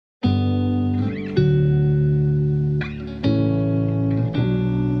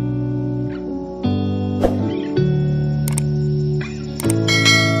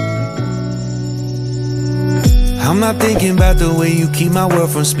not thinking about the way you keep my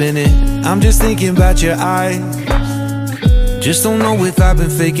world from spinning. I'm just thinking about your eyes. Just don't know if I've been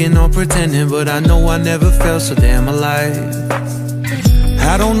faking or pretending, but I know I never felt so damn alive.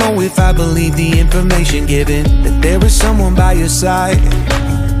 I don't know if I believe the information given, that there is someone by your side.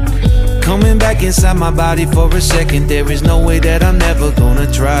 Coming back inside my body for a second, there is no way that I'm never gonna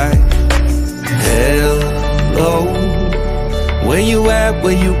try. Hello, where you at,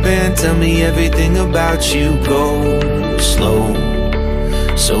 where you been? Tell me everything about you. Go slow,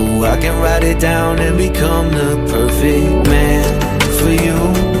 so I can write it down and become the perfect man for you.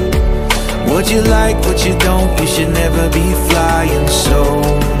 What you like, what you don't, you should never be flying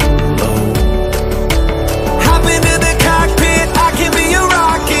solo. Hop into the cockpit, I can be a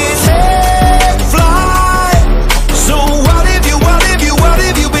rocket. Hey, fly. So what if you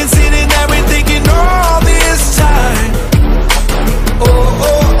been sitting there and thinking all this time? Oh,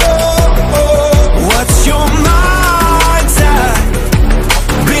 oh, oh, oh, what's your mind's eye?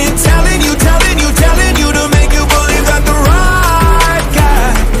 Been telling you to make you believe that the right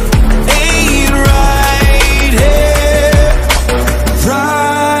guy ain't right here,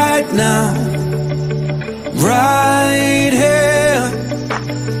 right now, right here.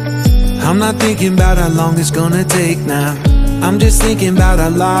 I'm not thinking about how long it's gonna take now. I'm just thinking about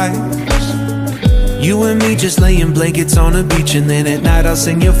our lives. You and me just laying blankets on the beach, and then at night I'll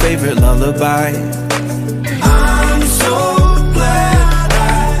sing your favorite lullaby. I'm so glad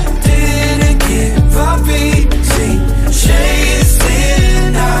I didn't give up easy,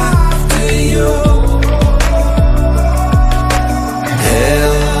 chasing after you.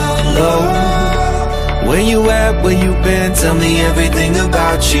 Hello, where you at, where you been? Tell me everything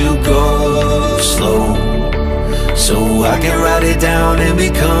about you. Go slow, so I can write it down and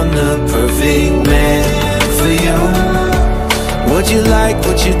become the perfect man for you. What you like,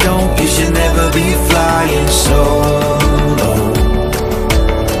 what you don't, you should never be flying solo.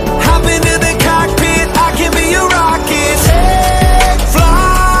 Hop into the cockpit, I can be a rocket. Hey,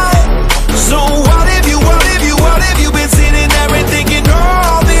 fly. So what if you been sitting there and thinking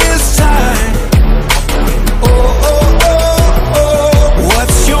all this time? Oh, oh, oh, oh,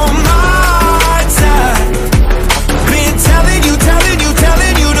 what's your mind's eye? Been telling you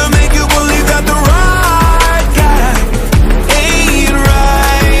to make you believe that the right guy ain't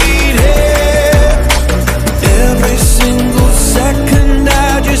right here. Every single second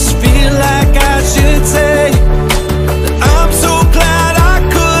I just feel like I should say that I'm so glad I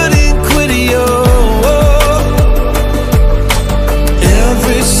couldn't quit you.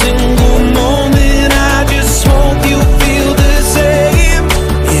 Every single moment I just hope you feel the same.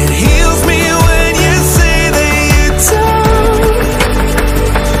 It heals me when you say that you're done.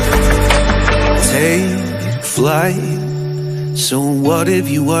 Take flight. So what if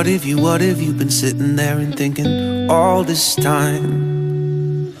you been sitting there and thinking all this time?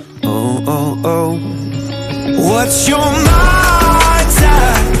 Oh, oh, oh, what's your mind's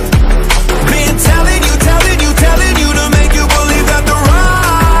eye? Been telling you to make you believe that the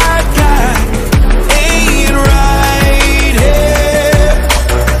right guy ain't right here,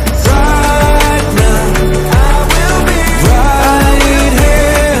 right now. I will be right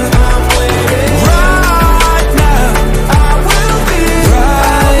here, right now. I will be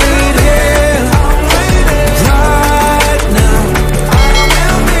right here, right now. I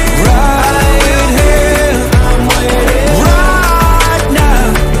will be right here, right now.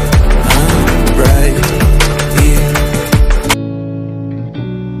 I'm right here.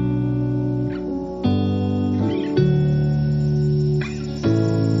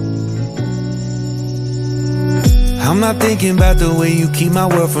 I'm not thinking about the way you keep my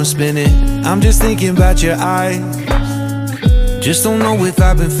world from spinning. I'm just thinking about your eyes. Just don't know if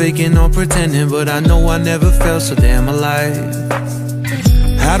I've been faking or pretending, but I know I never felt so damn alive.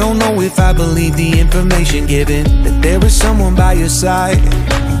 I don't know if I believe the information given, that there is someone by your side.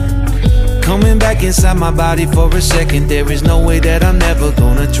 Coming back inside my body for a second, there is no way that I'm never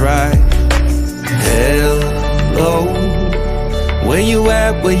gonna try. Hello, where you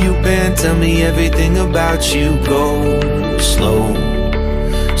at, where you been? Tell me everything about you. Go slow,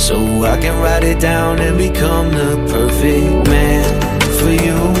 so I can write it down and become the perfect man for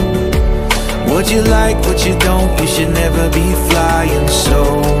you. What you like, what you don't, you should never be flying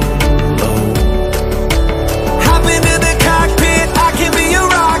solo. Hop into the cockpit, I can be a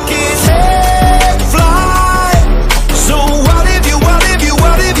rocket. Hey, fly. So what if you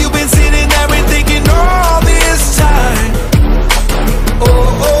been sitting there and thinking all this time? Oh,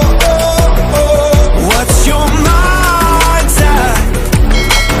 oh, oh, oh, what's your mind's eye?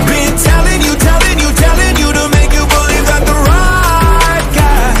 Been telling you to make you believe that the right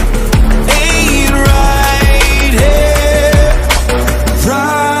guy ain't right here.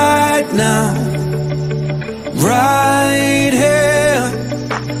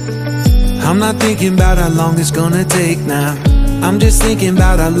 thinking about how long it's gonna take now. I'm just thinking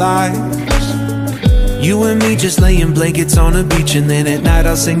about our lives. You and me just laying blankets on the beach, and then at night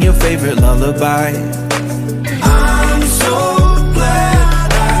I'll sing your favorite lullaby. I'm so glad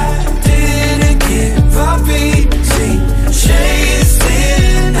I didn't give up easy,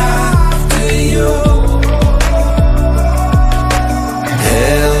 chasing after you.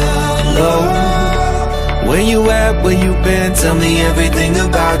 Hello, where you at, where you been? Tell me everything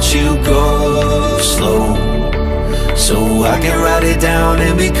about you. Go slow, so I can write it down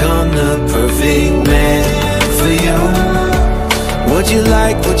and become the perfect man for you. What you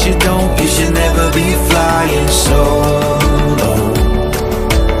like, what you don't, you should never be flying solo.